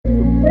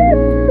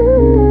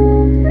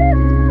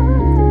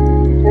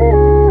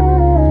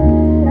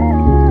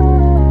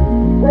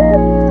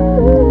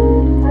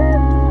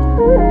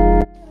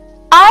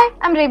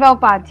Sureva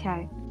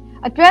Upadhyay,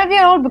 a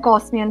 12-year-old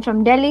Bookosmian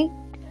from Delhi,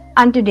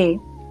 and today,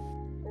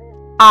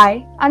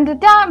 I and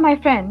Ditya, my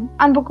friend,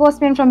 and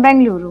Bookosmian from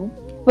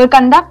Bengaluru, will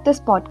conduct this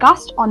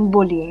podcast on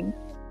bullying,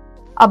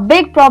 a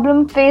big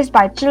problem faced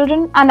by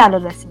children and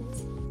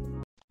adolescents.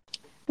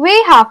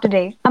 We have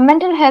today a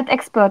mental health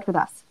expert with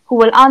us who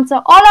will answer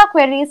all our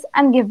queries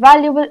and give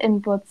valuable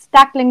inputs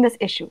tackling this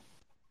issue.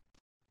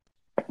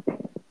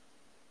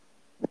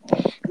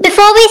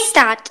 Before we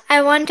start,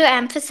 I want to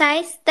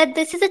emphasize that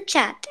this is a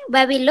chat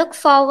where we look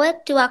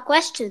forward to our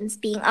questions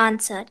being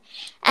answered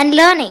and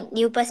learning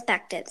new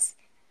perspectives.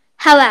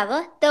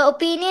 However, the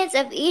opinions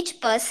of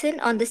each person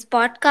on this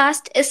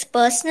podcast is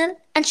personal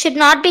and should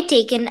not be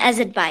taken as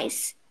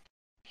advice.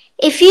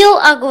 If you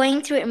are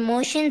going through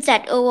emotions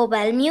that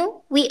overwhelm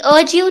you, we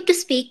urge you to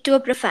speak to a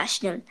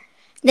professional,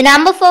 the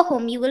number for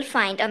whom you will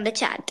find on the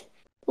chat.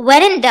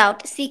 When in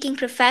doubt, seeking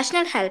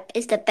professional help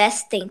is the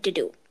best thing to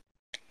do.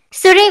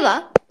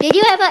 Sureva, did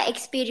you ever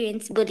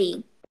experience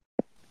bullying?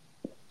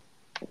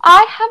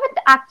 I haven't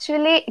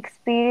actually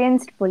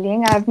experienced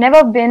bullying. I've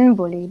never been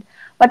bullied.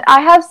 But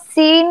I have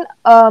seen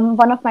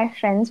one of my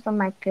friends from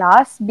my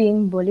class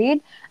being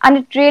bullied, and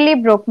it really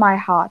broke my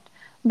heart.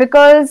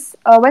 Because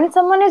when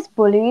someone is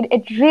bullied,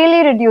 it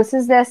really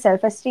reduces their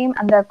self-esteem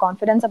and their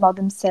confidence about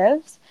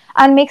themselves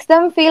and makes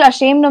them feel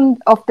ashamed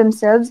of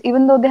themselves,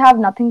 even though they have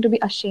nothing to be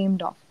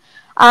ashamed of.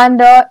 And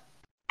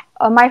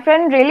my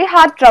friend really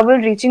had trouble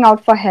reaching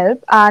out for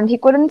help, and he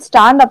couldn't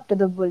stand up to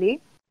the bully.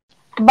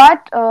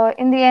 But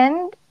in the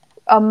end,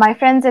 my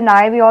friends and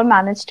I, we all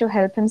managed to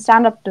help him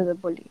stand up to the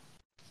bully.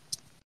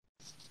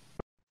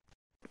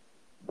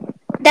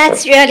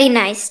 That's really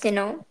nice to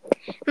know.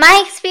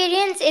 My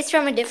experience is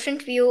from a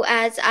different view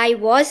as I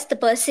was the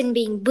person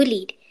being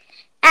bullied.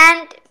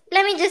 And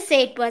let me just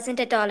say it wasn't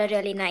at all a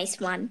really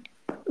nice one.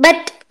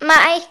 But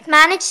I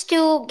managed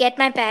to get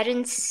my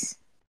parents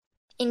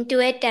into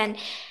it and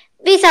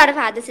we sort of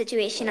had the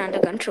situation under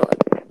control.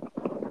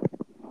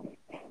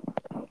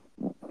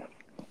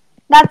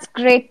 That's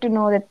great to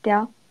know,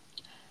 Ditya.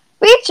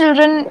 We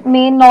children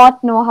may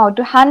not know how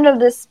to handle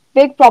this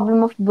big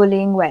problem of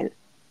bullying well.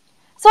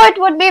 So it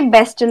would be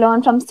best to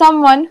learn from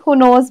someone who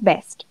knows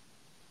best.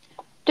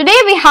 Today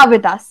we have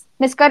with us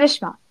Ms.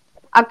 Karishma,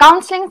 a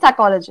counseling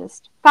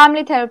psychologist,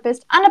 family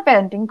therapist and a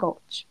parenting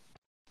coach.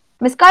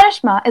 Ms.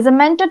 Karishma is a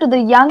mentor to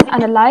the young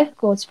and a life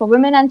coach for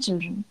women and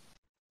children.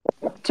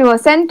 Through her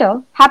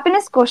center,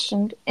 Happiness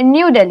Quotient in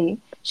New Delhi,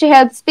 she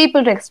helps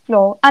people to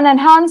explore and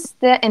enhance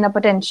their inner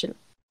potential.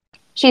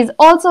 She is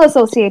also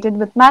associated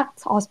with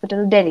Max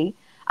Hospital, Delhi,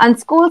 and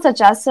schools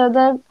such as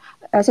Sardar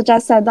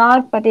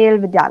Patel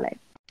Vidyalaya.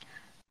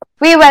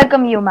 We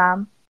welcome you,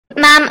 ma'am.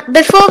 Ma'am,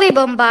 before we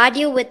bombard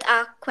you with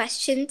our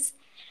questions,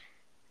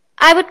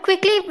 I would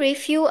quickly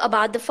brief you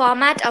about the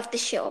format of the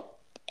show.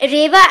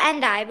 Reva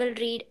and I will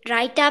read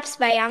write-ups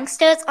by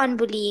youngsters on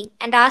bullying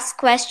and ask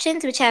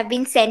questions which have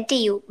been sent to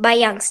you by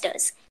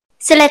youngsters.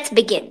 So let's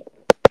begin.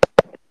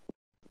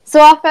 So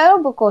our fellow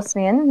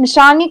Bookosmian,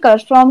 Nishani Kar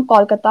from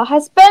Kolkata,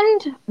 has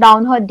penned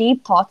down her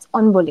deep thoughts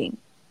on bullying.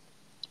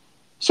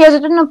 She has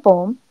written a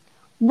poem,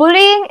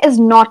 "Bullying is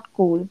not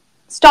cool.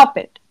 Stop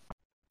it.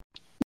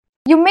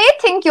 You may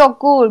think you're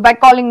cool by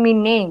calling me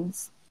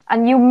names,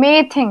 and you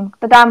may think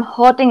that I'm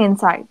hurting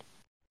inside.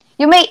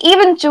 You may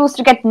even choose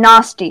to get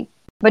nasty,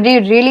 but do you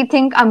really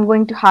think I'm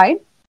going to hide?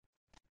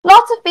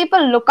 Lots of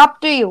people look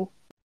up to you.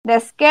 They're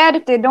scared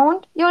if they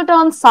don't, you'll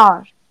turn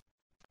sour.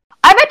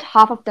 I bet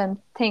half of them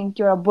think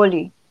you're a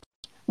bully,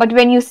 but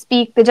when you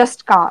speak, they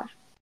just cower.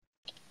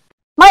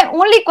 My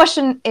only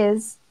question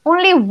is,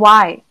 only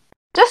why?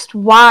 Just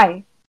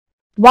why?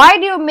 Why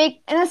do you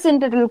make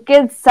innocent little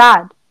kids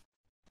sad?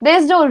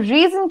 There's no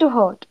reason to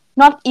hurt,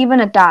 not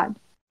even a tad.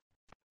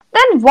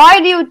 Then why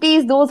do you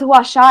tease those who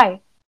are shy?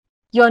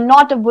 You're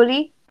not a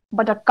bully,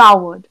 but a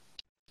coward,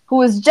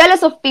 who is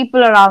jealous of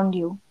people around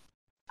you.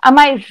 Am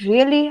I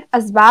really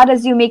as bad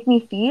as you make me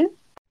feel,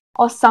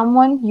 or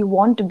someone you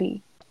want to be?"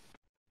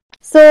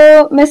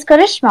 So, Ms.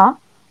 Karishma,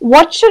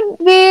 what should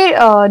we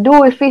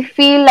do if we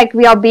feel like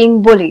we are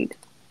being bullied?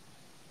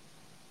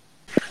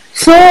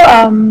 So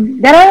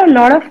there are a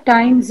lot of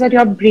times that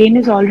your brain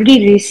is already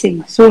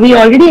racing. So we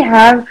already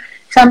have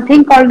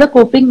something called the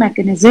coping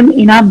mechanism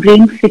in our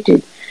brain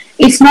fitted.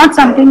 It's not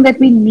something that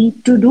we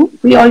need to do.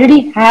 We already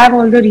have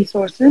all the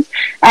resources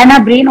and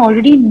our brain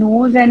already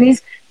knows and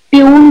is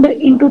tuned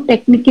into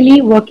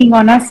technically working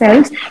on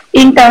ourselves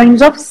in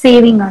terms of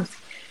saving us.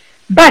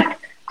 But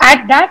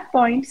at that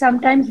point,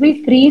 sometimes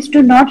we freeze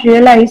to not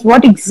realize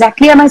what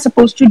exactly am I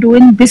supposed to do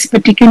in this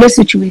particular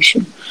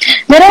situation.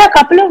 There are a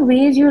couple of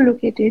ways you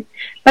look at it,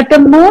 but the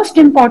most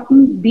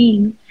important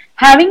being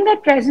having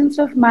that presence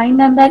of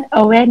mind and that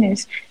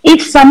awareness.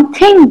 If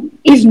something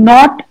is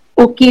not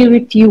okay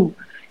with you,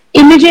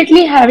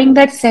 immediately having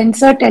that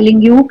sensor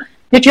telling you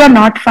that you're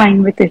not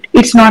fine with it,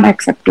 it's not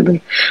acceptable.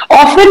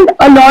 Often,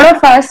 a lot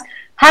of us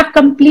have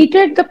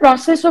completed the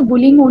process of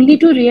bullying only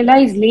to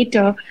realize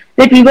later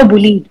that we were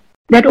bullied.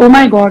 That, oh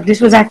my God, this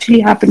was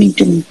actually happening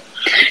to me.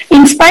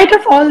 In spite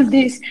of all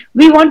this,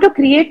 we want to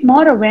create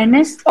more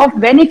awareness of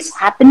when it's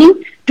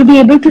happening to be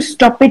able to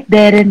stop it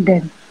there and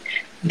then.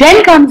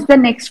 Then comes the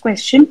next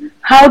question,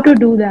 how to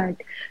do that?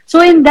 So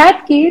in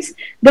that case,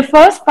 the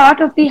first part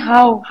of the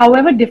how,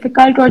 however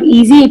difficult or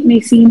easy it may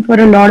seem for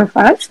a lot of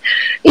us,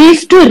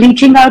 is to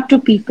reaching out to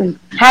people,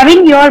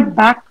 having your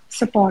back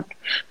support.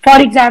 For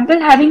example,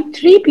 having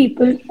three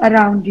people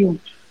around you.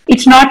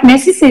 It's not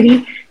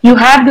necessary you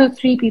have those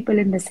three people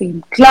in the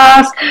same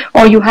class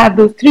or you have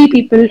those three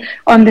people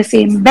on the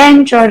same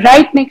bench or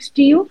right next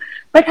to you,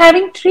 but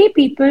having three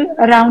people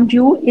around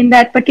you in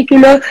that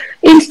particular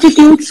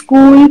institute,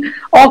 school,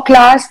 or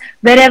class,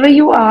 wherever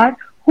you are,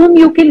 whom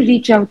you can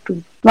reach out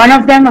to. One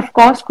of them, of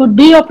course, could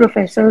be your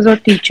professors or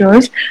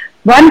teachers,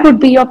 one could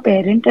be your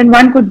parent, and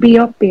one could be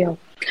your peer.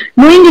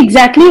 Knowing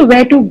exactly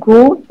where to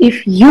go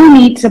if you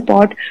need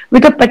support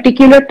with a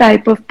particular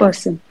type of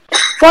person.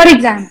 For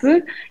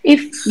example,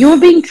 if you're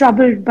being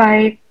troubled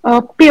by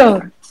a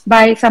peer,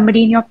 by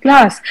somebody in your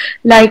class,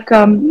 like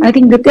I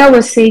think Ditya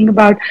was saying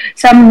about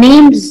some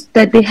names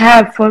that they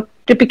have for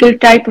typical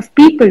type of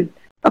people,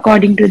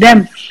 according to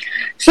them.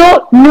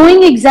 So,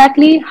 knowing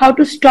exactly how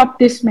to stop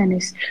this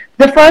menace,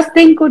 the first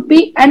thing could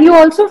be, and you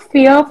also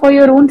fear for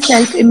your own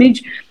self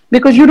image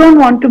because you don't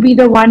want to be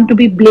the one to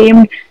be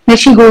blamed that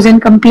she goes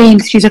and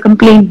complains, she's a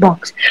complaint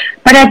box.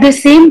 But at the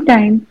same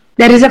time,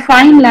 there is a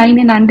fine line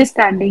in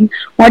understanding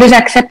what is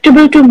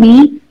acceptable to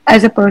me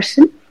as a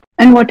person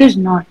and what is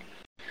not.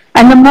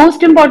 And the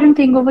most important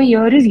thing over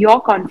here is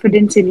your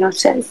confidence in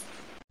yourself.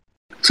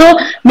 So,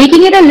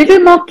 making it a little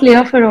more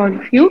clear for all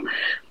of you,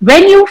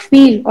 when you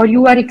feel or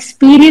you are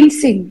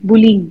experiencing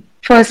bullying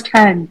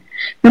firsthand,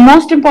 the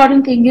most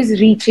important thing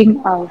is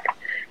reaching out.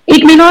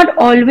 It may not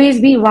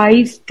always be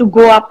wise to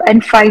go up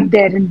and fight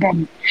there and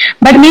then,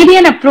 but maybe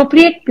an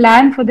appropriate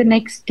plan for the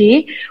next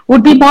day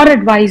would be more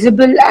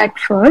advisable at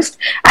first.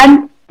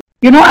 And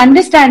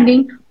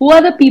understanding who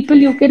are the people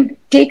you can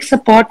take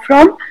support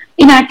from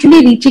in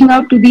actually reaching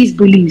out to these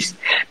bullies.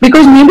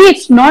 Because maybe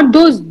it's not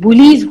those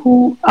bullies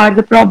who are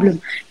the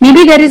problem.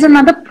 Maybe there is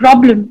another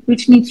problem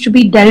which needs to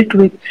be dealt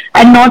with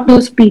and not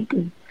those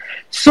people.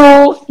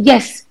 So,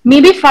 yes,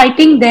 maybe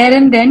fighting there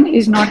and then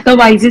is not the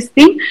wisest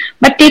thing,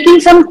 but taking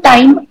some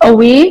time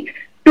away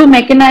to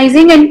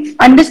mechanizing and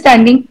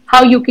understanding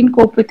how you can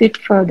cope with it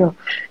further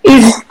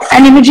is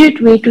an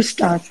immediate way to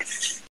start.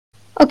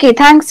 Okay,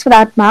 thanks for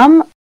that,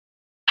 ma'am.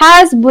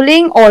 Has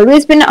bullying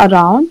always been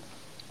around?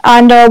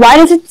 And why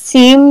does it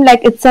seem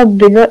like it's a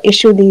bigger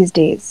issue these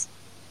days?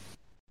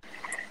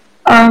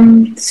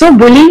 So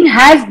bullying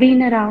has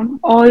been around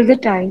all the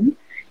time.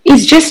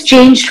 It's just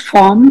changed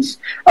forms.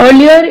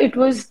 Earlier, it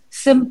was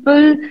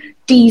simple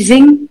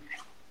teasing.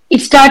 It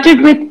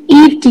started with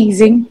eve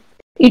teasing.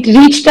 It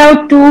reached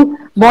out to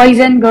boys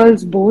and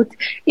girls both.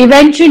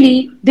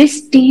 Eventually,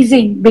 this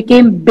teasing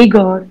became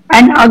bigger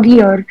and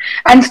uglier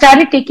and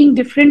started taking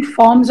different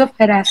forms of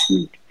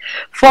harassment.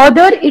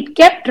 Further, it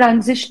kept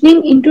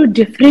transitioning into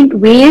different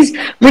ways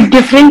with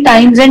different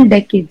times and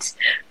decades.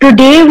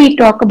 Today, we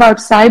talk about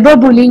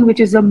cyberbullying, which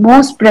is the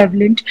most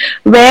prevalent,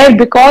 where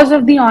because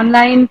of the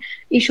online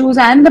issues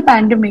and the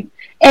pandemic,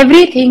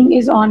 everything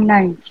is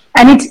online.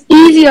 And it's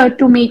easier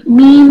to make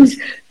memes,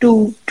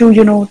 to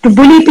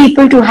bully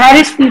people, to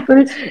harass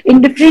people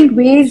in different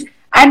ways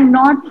and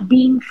not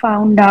being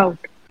found out.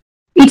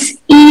 It's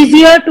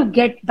easier to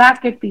get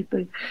back at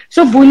people.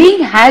 So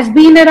bullying has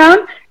been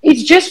around.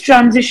 It's just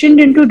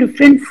transitioned into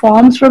different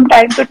forms from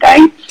time to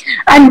time.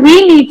 And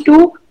we need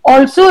to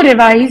also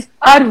revise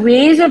our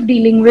ways of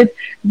dealing with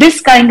this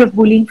kind of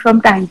bullying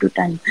from time to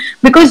time.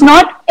 Because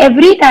not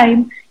every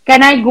time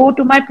can I go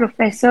to my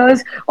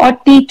professors or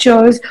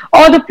teachers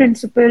or the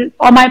principal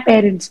or my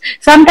parents.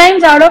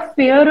 Sometimes out of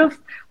fear of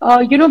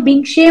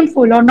being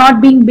shameful or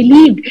not being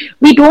believed,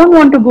 we don't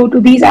want to go to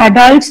these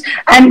adults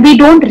and we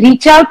don't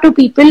reach out to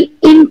people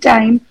in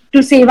time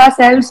to save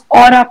ourselves or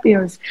our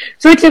peers.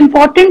 So it's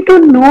important to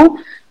know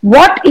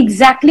what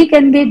exactly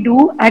can they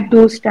do at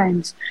those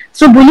times.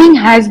 So bullying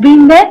has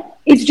been there.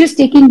 It's just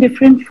taking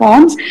different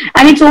forms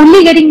and it's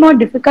only getting more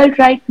difficult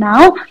right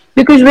now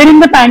because we're in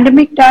the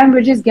pandemic time,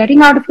 we're just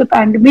getting out of the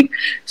pandemic.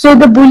 So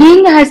the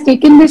bullying has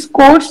taken this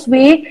coarse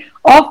way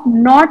of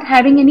not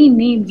having any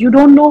names. You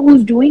don't know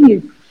who's doing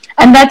it.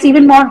 And that's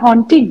even more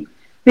haunting.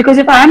 Because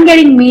if I'm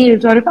getting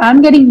mails or if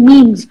I'm getting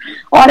memes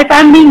or if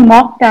I'm being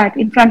mocked at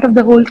in front of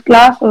the whole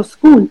class or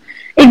school,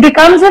 it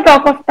becomes a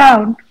talk of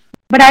town.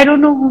 But I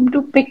don't know whom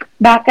to pick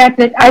back at.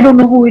 That I don't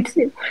know who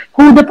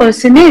the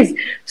person is.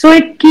 So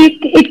it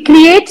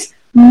creates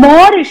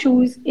more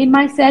issues in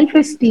my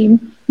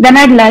self-esteem than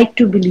I'd like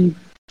to believe.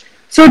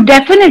 So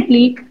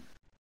definitely,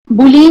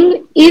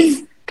 bullying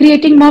is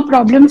creating more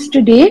problems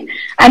today,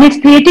 and it's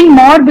creating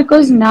more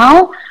because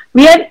now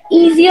we have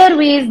easier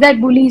ways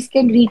that bullies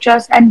can reach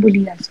us and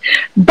bully us.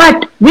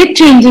 But with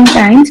changing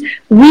times,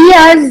 we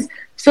as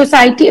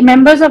society,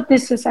 members of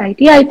this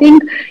society, I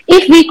think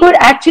if we could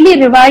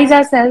actually revise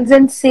ourselves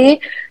and say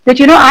that,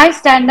 I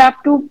stand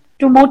up to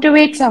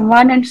motivate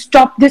someone and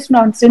stop this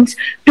nonsense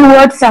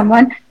towards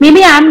someone.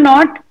 Maybe I'm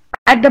not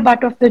at the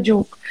butt of the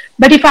joke.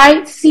 But if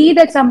I see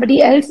that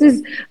somebody else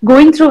is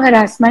going through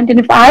harassment, and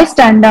if I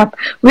stand up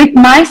with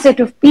my set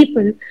of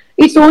people,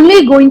 it's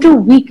only going to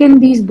weaken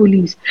these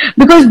bullies,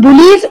 because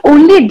bullies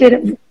only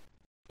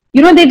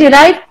they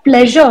derive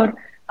pleasure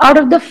out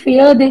of the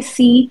fear they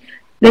see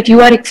that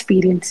you are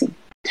experiencing,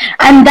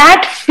 and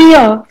that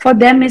fear for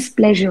them is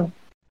pleasure,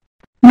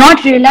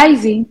 not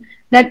realizing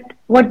that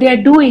what they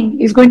are doing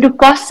is going to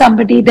cost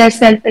somebody their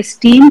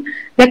self-esteem,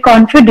 their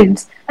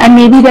confidence, and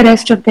maybe the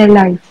rest of their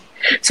life.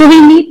 So we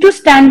need to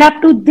stand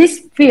up to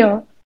this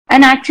fear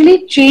and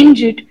actually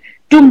change it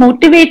to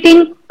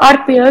motivating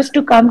our peers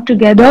to come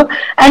together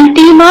and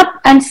team up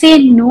and say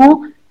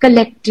no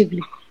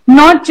collectively.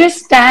 Not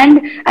just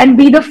stand and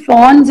be the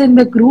fawns in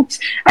the groups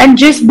and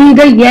just be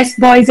the yes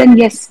boys and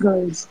yes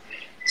girls.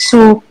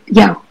 So,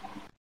 yeah.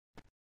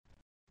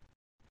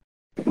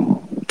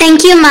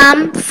 Thank you,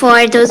 ma'am,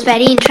 for those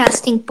very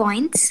interesting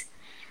points.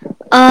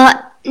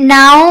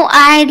 Now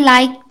I'd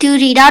like to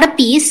read out a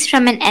piece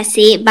from an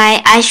essay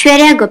by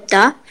Aishwarya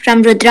Gupta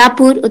from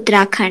Rudrapur,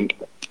 Uttarakhand.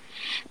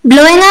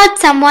 Blowing out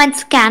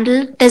someone's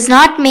candle does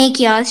not make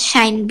yours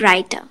shine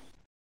brighter.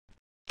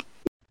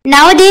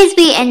 Nowadays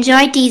we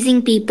enjoy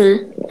teasing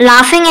people,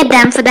 laughing at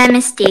them for their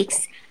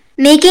mistakes,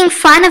 making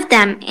fun of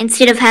them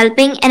instead of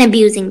helping and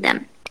abusing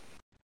them.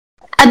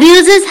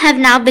 Abuses have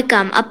now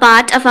become a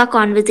part of our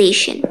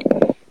conversation.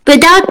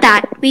 Without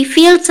that, we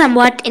feel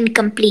somewhat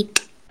incomplete.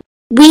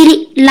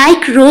 We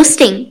like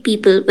roasting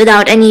people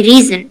without any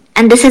reason,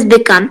 and this has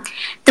become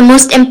the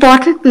most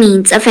important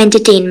means of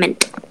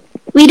entertainment.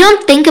 We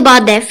don't think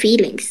about their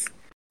feelings.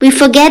 We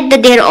forget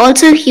that they are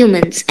also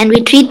humans and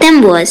we treat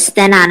them worse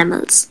than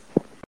animals.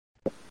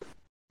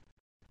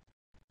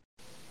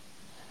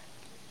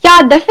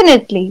 Yeah,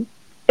 definitely.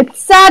 It's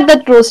sad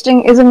that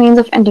roasting is a means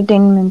of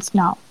entertainment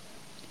now.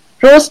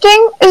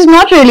 Roasting is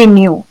not really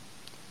new.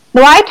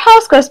 The White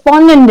House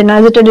correspondent dinner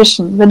is a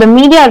tradition where the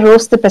media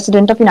roasts the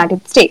President of the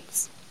United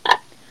States.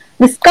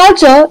 This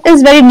culture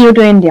is very new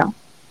to India.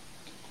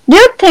 Do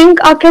you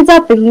think our kids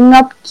are picking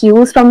up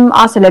cues from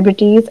our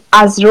celebrities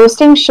as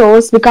roasting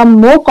shows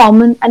become more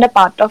common and a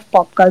part of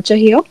pop culture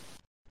here?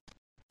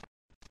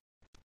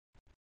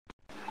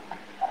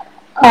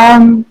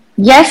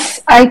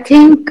 Yes, I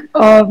think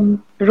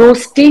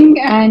roasting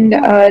and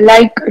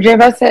like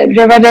Reva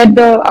read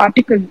the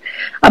article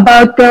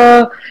about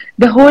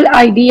the whole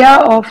idea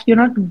of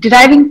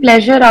deriving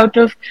pleasure out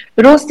of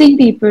roasting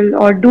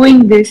people or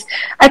doing this.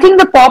 I think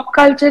the pop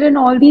culture and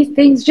all these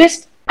things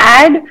just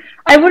add.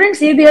 I wouldn't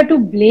say they are to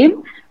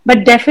blame,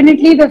 but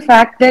definitely the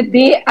fact that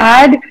they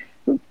add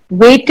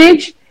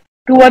weightage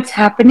to what's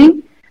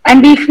happening,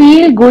 and we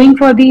feel going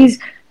for these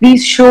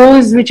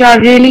shows which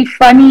are really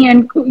funny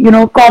and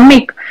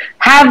comic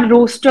have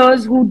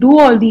roasters who do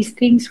all these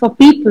things for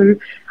people.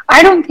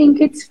 I don't think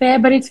it's fair,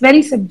 but it's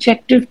very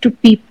subjective to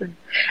people,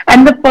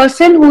 and the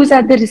person who's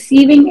at the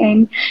receiving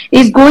end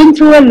is going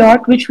through a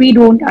lot which we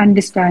don't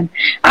understand.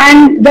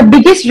 And the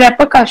biggest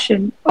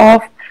repercussion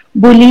of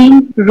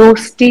bullying,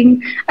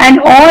 roasting, and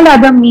all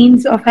other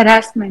means of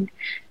harassment,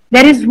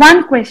 there is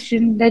one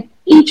question that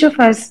each of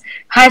us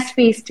has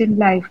faced in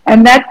life,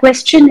 and that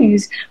question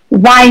is,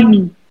 why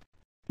me?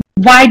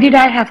 Why did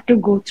I have to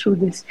go through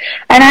this?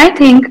 And I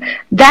think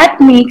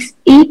that makes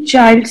each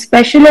child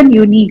special and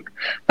unique.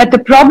 But the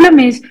problem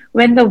is,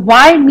 when the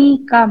why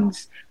me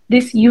comes,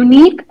 this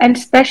unique and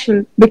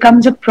special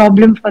becomes a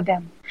problem for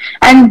them.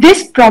 And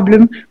this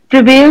problem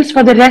prevails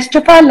for the rest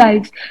of our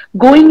lives,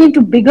 going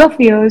into bigger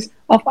fears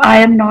of I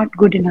am not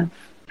good enough.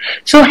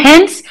 So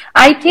hence,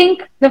 I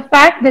think the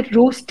fact that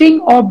roasting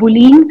or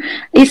bullying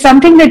is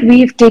something that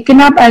we've taken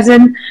up as a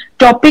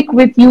topic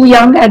with you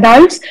young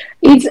adults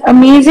is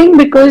amazing,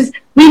 because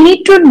we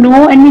need to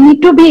know and we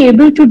need to be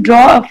able to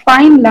draw a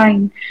fine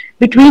line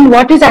between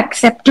what is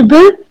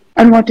acceptable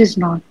and what is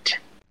not.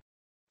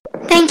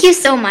 Thank you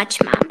so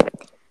much, ma'am.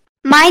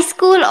 My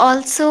school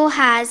also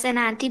has an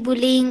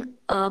anti-bullying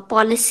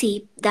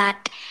policy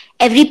that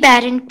every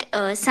parent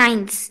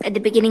signs at the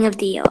beginning of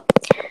the year.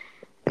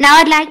 Now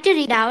I'd like to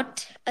read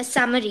out a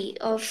summary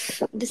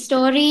of the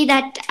story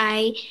that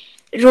I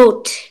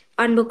wrote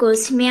on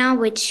Bookosmians,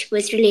 which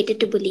was related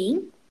to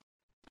bullying.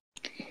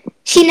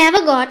 She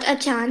never got a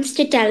chance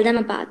to tell them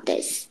about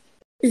this.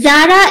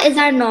 Zara is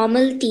our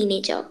normal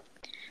teenager.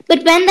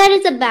 But when there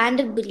is a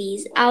band of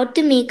bullies out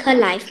to make her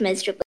life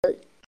miserable,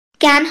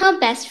 can her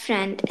best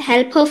friend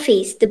help her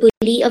face the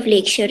bully of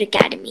Lakeshore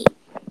Academy?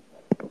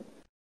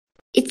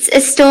 It's a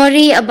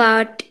story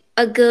about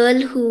a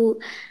girl who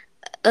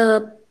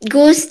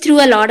goes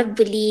through a lot of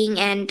bullying,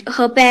 and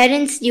her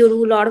parents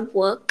do a lot of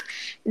work.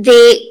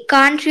 They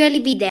can't really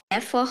be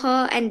there for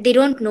her and they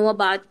don't know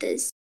about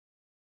this.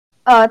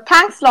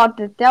 Thanks a lot,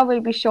 Ditya.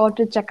 We'll be sure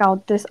to check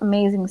out this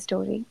amazing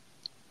story.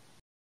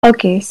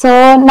 Okay, so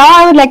now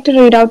I would like to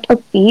read out a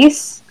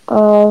piece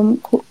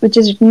which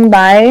is written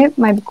by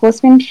my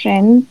Bookosmian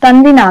friend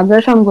Tanvi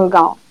Nagar from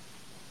Gurgaon.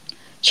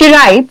 She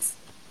writes,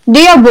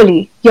 "Dear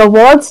bully, your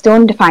words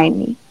don't define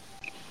me.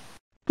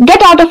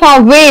 Get out of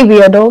our way,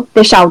 weirdo,"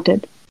 they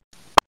shouted.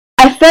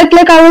 I felt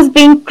like I was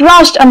being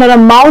crushed under a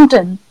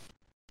mountain.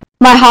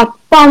 My heart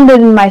pounded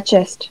in my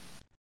chest.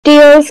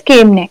 Tears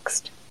came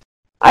next.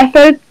 I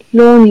felt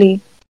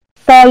lonely,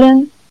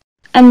 fallen,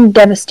 and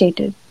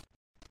devastated.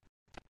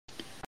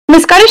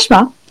 Miss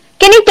Karishma,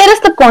 can you tell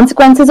us the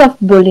consequences of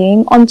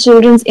bullying on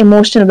children's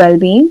emotional well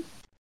being?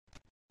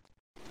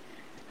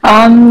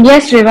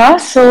 Yes, Riva.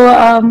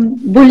 So,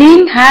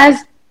 bullying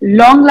has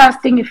long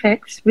lasting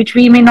effects which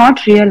we may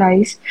not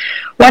realize.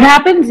 What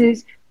happens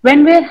is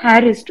when we're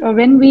harassed or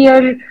when we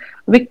are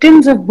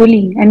victims of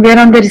bullying and we're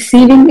on the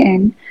receiving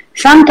end,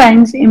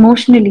 sometimes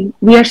emotionally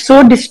we are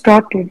so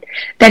distorted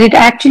that it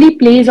actually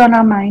plays on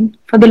our mind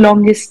for the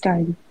longest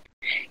time.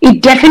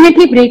 It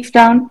definitely breaks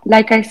down,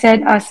 like I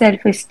said, our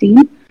self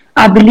esteem,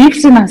 our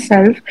beliefs in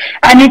ourselves,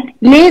 and it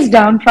lays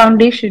down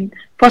foundation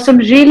for some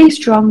really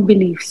strong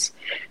beliefs.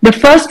 The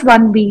first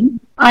one being,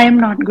 I am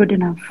not good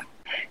enough.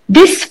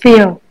 This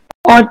fear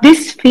or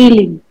this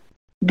feeling,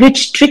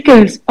 which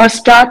trickles or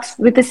starts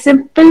with a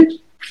simple,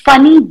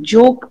 funny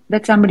joke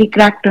that somebody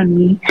cracked on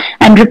me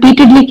and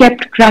repeatedly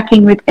kept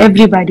cracking with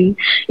everybody,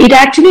 it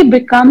actually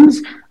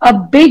becomes a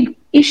big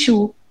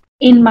issue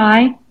in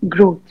my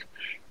growth.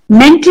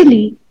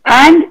 Mentally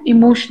and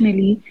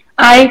emotionally,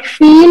 I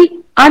feel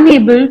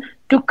unable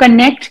to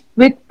connect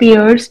with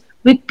peers,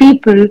 with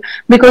people,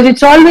 because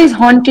it's always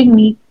haunting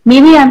me.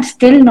 Maybe I'm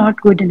still not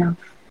good enough.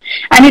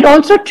 And it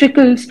also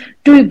trickles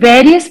to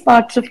various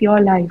parts of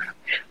your life.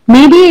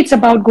 Maybe it's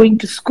about going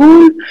to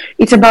school,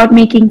 it's about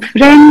making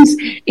friends,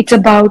 it's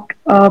about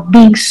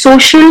being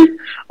social,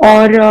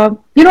 or,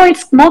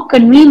 it's more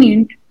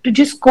convenient to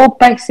just cope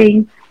by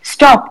saying,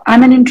 stop,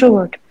 I'm an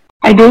introvert.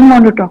 I don't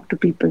want to talk to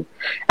people.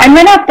 And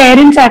when our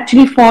parents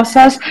actually force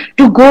us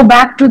to go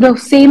back to the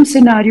same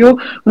scenario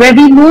where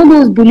we know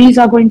those bullies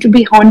are going to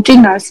be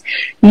haunting us,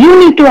 you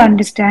need to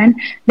understand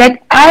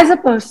that as a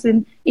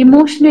person,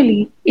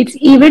 emotionally, it's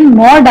even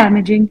more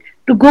damaging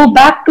to go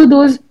back to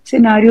those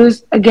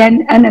scenarios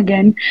again and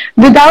again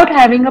without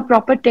having a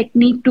proper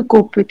technique to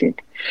cope with it.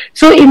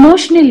 So,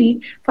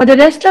 emotionally, for the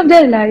rest of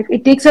their life,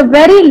 it takes a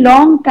very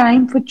long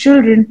time for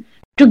children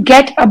to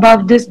get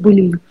above this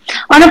bullying.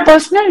 On a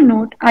personal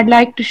note, I'd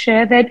like to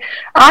share that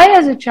I,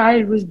 as a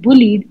child, was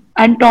bullied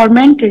and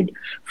tormented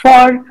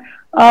for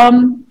a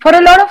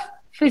lot of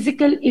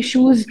physical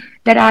issues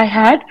that I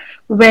had.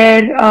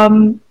 Where,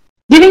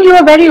 giving you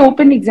a very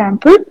open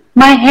example,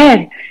 my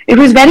hair, it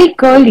was very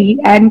curly,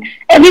 and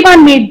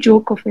everyone made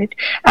joke of it.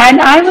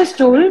 And I was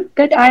told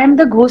that I am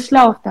the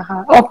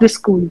ghosla of the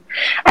school,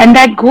 and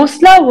that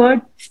ghosla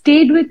word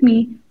stayed with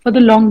me for the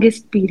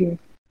longest period.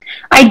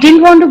 I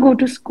didn't want to go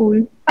to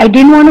school. I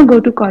didn't want to go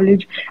to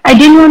college. I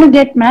didn't want to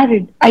get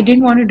married. I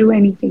didn't want to do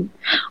anything.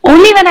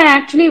 Only when I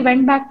actually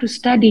went back to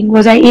studying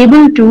was I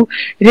able to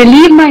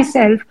relieve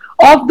myself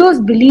of those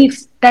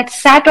beliefs that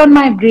sat on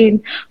my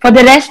brain for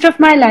the rest of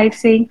my life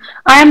saying,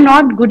 I am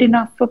not good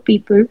enough for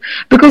people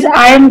because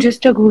I am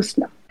just a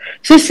ghostler.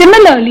 So,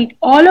 similarly,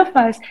 all of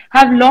us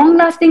have long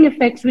lasting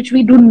effects which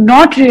we do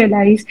not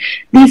realize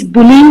these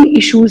bullying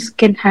issues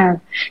can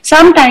have.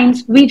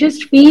 Sometimes we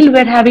just feel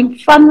we're having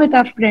fun with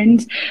our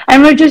friends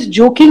and we're just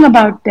joking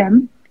about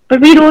them,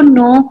 but we don't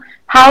know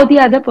how the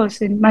other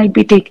person might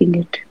be taking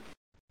it.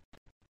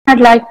 I'd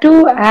like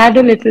to add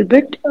a little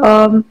bit.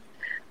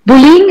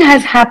 Bullying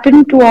has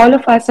happened to all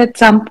of us at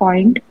some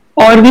point,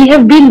 or we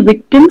have been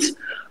victims,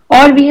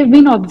 or we have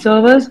been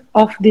observers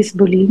of this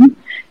bullying.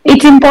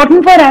 It's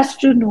important for us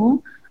to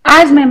know,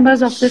 as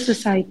members of the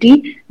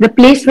society, the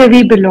place where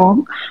we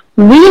belong,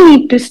 we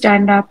need to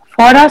stand up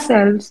for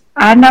ourselves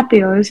and our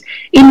peers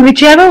in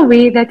whichever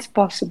way that's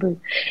possible.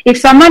 If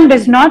someone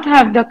does not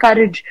have the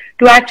courage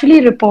to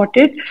actually report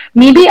it,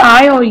 maybe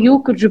I or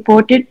you could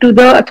report it to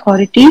the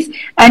authorities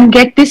and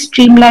get this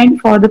streamlined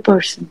for the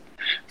person.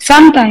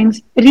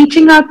 Sometimes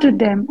reaching out to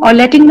them or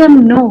letting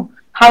them know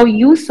how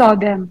you saw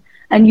them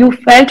and you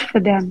felt for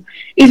them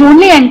is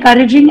only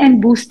encouraging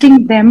and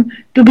boosting them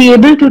to be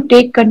able to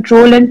take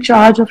control and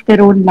charge of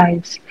their own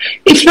lives.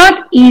 It's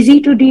not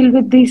easy to deal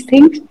with these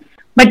things,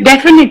 but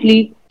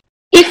definitely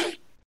if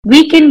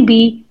we can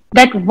be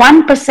that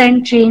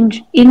 1%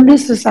 change in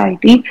this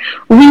society,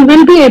 we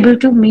will be able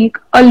to make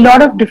a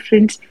lot of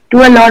difference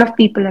to a lot of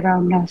people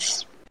around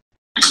us.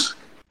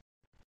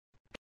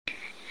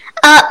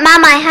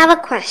 Ma'am, I have a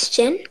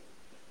question.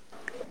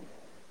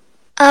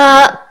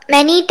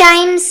 Many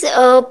times,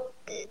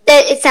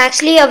 it's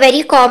actually a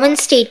very common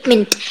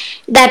statement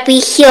that we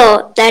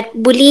hear that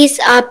bullies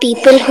are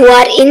people who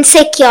are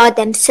insecure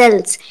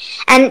themselves,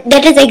 and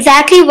that is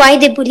exactly why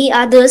they bully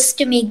others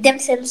to make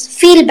themselves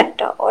feel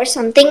better or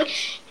something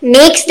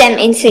makes them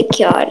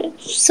insecure.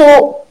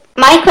 So,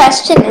 my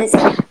question is,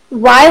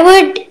 why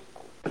would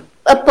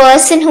a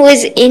person who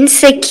is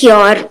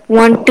insecure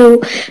want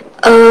to,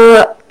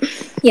 uh,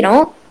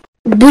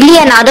 bully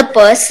another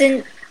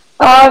person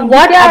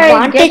What Vidya,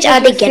 I get advantage what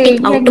are they you're getting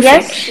saying, out and of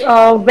yes,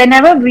 it?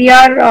 whenever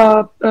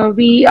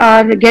we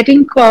are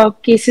getting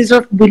cases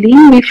of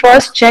bullying, we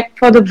first check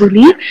for the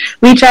bully.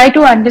 We try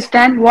to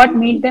understand what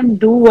made them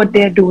do what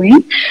they're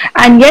doing,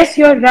 and yes,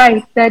 you're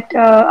right that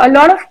a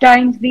lot of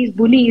times these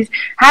bullies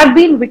have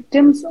been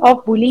victims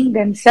of bullying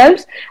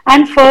themselves,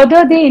 and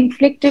further they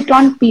inflict it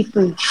on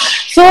people.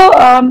 So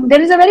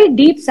there is a very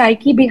deep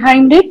psyche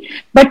behind it.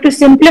 But to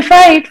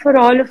simplify it for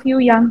all of you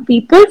young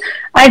people,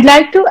 I'd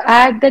like to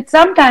add that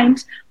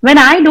sometimes when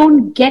I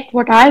don't get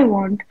what I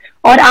want,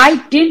 or I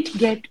didn't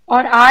get, or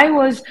I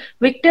was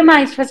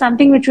victimized for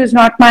something which was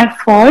not my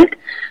fault,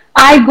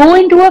 I go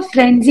into a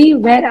frenzy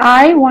where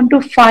I want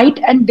to fight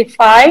and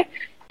defy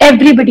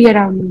everybody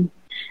around me.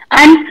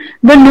 And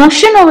the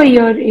notion over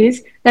here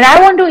is that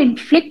I want to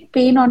inflict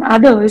pain on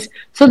others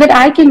so that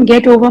I can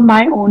get over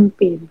my own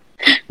pain.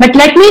 But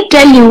let me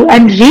tell you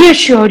and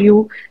reassure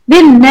you,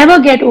 they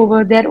never get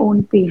over their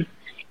own pain.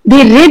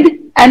 They rid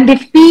and they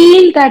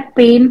feel that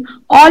pain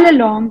all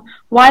along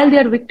while they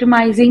are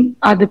victimizing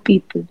other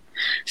people.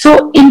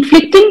 So,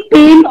 inflicting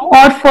pain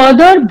or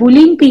further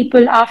bullying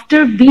people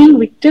after being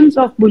victims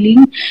of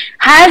bullying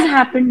has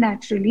happened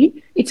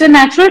naturally. It's a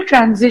natural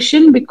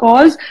transition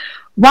because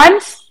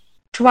once,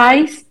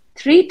 twice,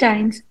 three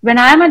times, when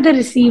I'm at the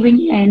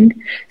receiving end,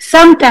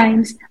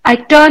 sometimes I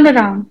turn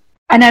around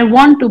and I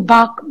want to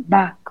bark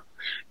back,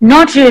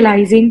 not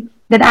realizing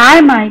that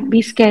I might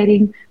be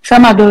scaring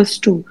some others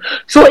too.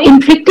 So,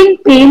 inflicting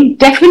pain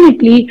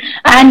definitely,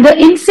 and the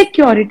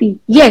insecurity.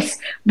 Yes,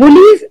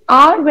 bullies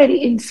are very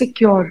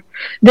insecure.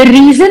 The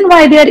reason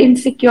why they are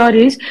insecure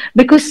is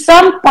because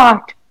some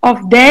part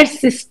of their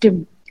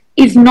system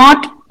is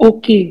not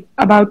okay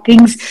about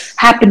things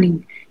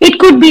happening. It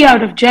could be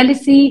out of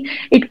jealousy,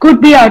 it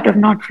could be out of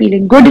not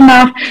feeling good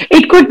enough,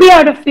 it could be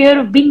out of fear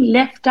of being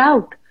left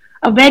out.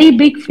 A very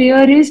big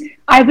fear is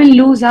I will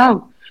lose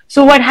out.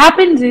 So what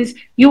happens is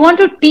you want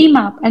to team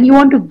up and you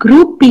want to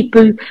group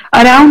people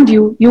around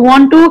you. You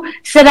want to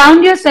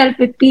surround yourself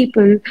with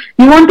people.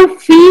 You want to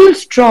feel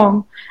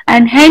strong,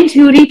 and hence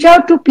you reach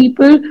out to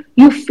people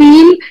you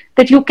feel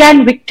that you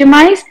can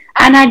victimize,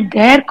 and at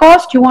their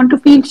cost you want to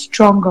feel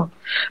stronger.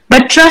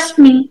 But trust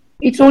me,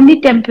 it's only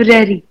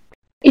temporary.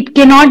 It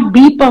cannot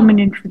be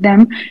permanent for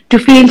them to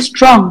feel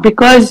strong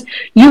because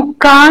you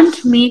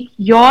can't make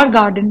your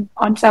garden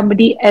on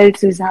somebody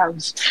else's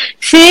house.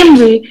 Same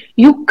way,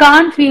 you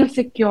can't feel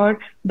secure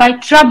by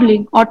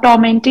troubling or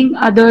tormenting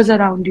others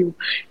around you.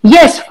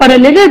 Yes, for a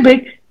little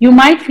bit, you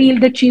might feel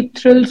the cheap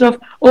thrills of,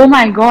 oh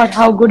my god,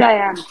 how good I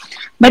am.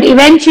 But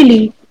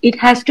eventually, it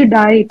has to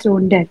die its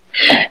own death.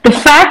 The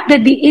fact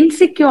that the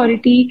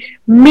insecurity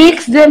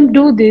makes them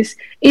do this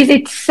is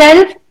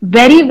itself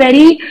very,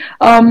 very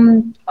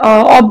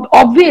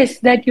obvious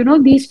that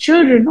these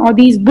children or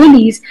these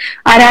bullies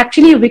are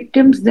actually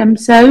victims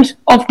themselves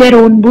of their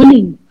own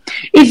bullying.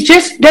 It's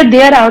just that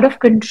they are out of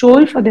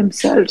control for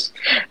themselves.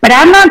 But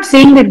I'm not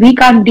saying that we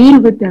can't deal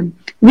with them.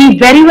 We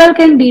very well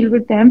can deal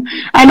with them,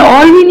 and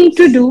all we need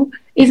to do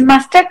is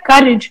muster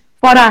courage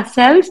for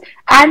ourselves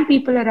and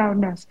people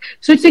around us.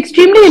 So it's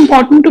extremely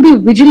important to be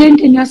vigilant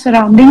in your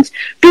surroundings,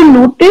 to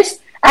notice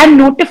and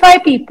notify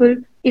people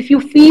if you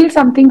feel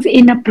something's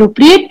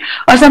inappropriate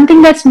or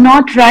something that's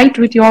not right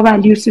with your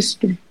value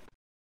system.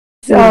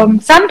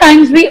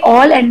 Sometimes we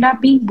all end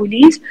up being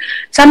bullies.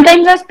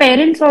 Sometimes as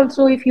parents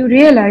also, if you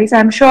realize,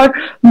 I'm sure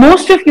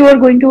most of you are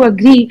going to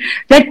agree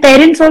that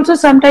parents also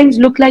sometimes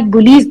look like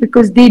bullies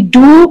because they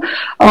do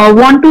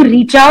want to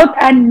reach out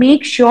and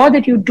make sure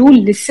that you do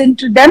listen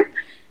to them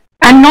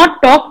and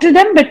not talk to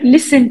them but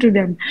listen to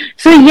them.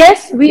 So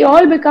yes, we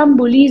all become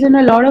bullies in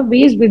a lot of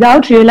ways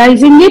without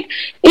realizing it.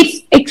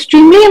 It's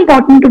extremely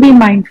important to be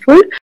mindful.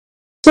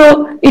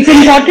 So it's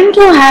important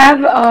to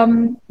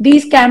have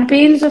these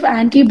campaigns of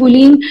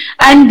anti-bullying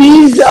and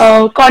these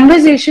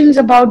conversations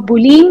about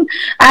bullying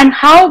and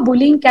how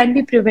bullying can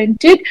be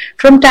prevented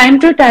from time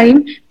to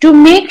time to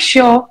make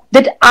sure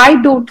that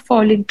I don't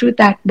fall into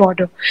that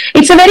border.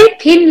 It's a very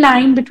thin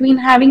line between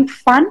having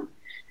fun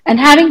and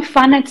having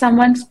fun at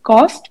someone's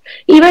cost.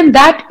 Even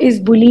that is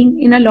bullying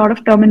in a lot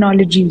of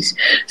terminologies.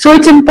 So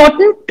it's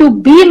important to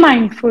be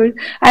mindful,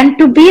 and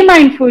to be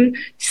mindful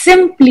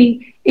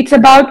simply it's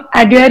about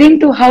adhering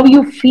to how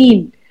you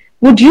feel.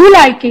 Would you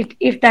like it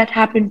if that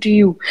happened to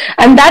you?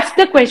 And that's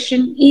the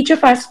question each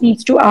of us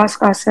needs to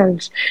ask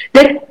ourselves.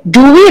 That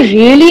do we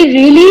really,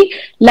 really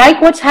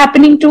like what's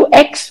happening to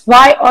X,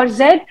 Y, or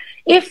Z?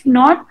 If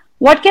not,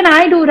 what can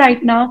I do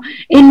right now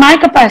in my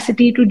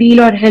capacity to deal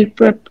or help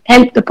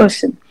the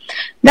person?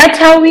 That's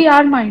how we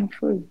are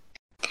mindful.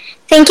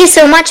 Thank you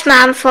so much,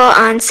 ma'am, for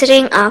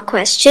answering our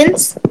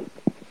questions.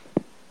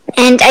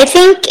 And I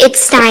think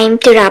it's time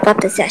to wrap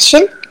up the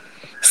session.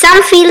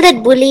 Some feel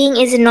that bullying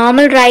is a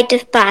normal rite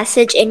of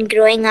passage in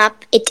growing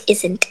up. It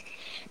isn't.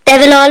 There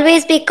will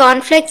always be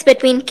conflicts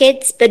between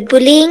kids, but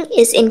bullying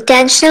is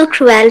intentional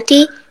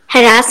cruelty,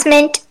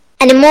 harassment,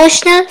 and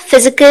emotional,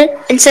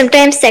 physical, and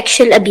sometimes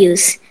sexual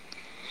abuse.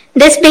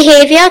 This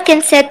behavior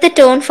can set the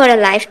tone for a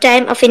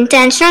lifetime of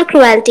intentional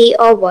cruelty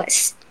or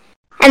worse.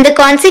 and the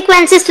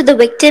consequences to the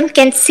victim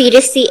can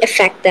seriously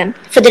affect them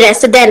for the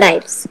rest of their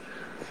lives.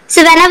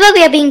 So, whenever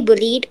we are being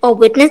bullied or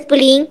witness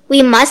bullying,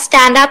 we must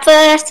stand up for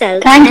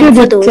ourselves Thank you, and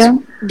for those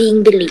Ditya.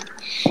 being bullied.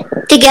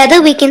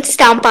 Together, we can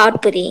stamp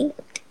out bullying.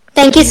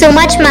 Thank you so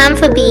much, ma'am,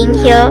 for being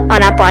here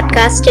on our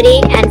podcast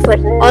today and for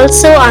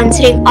also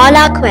answering all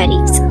our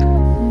queries.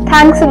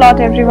 Thanks a lot,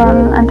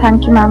 everyone, and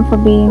thank you, ma'am, for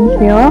being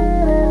here.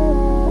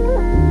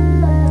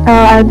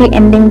 I'll be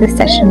ending this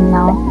session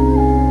now.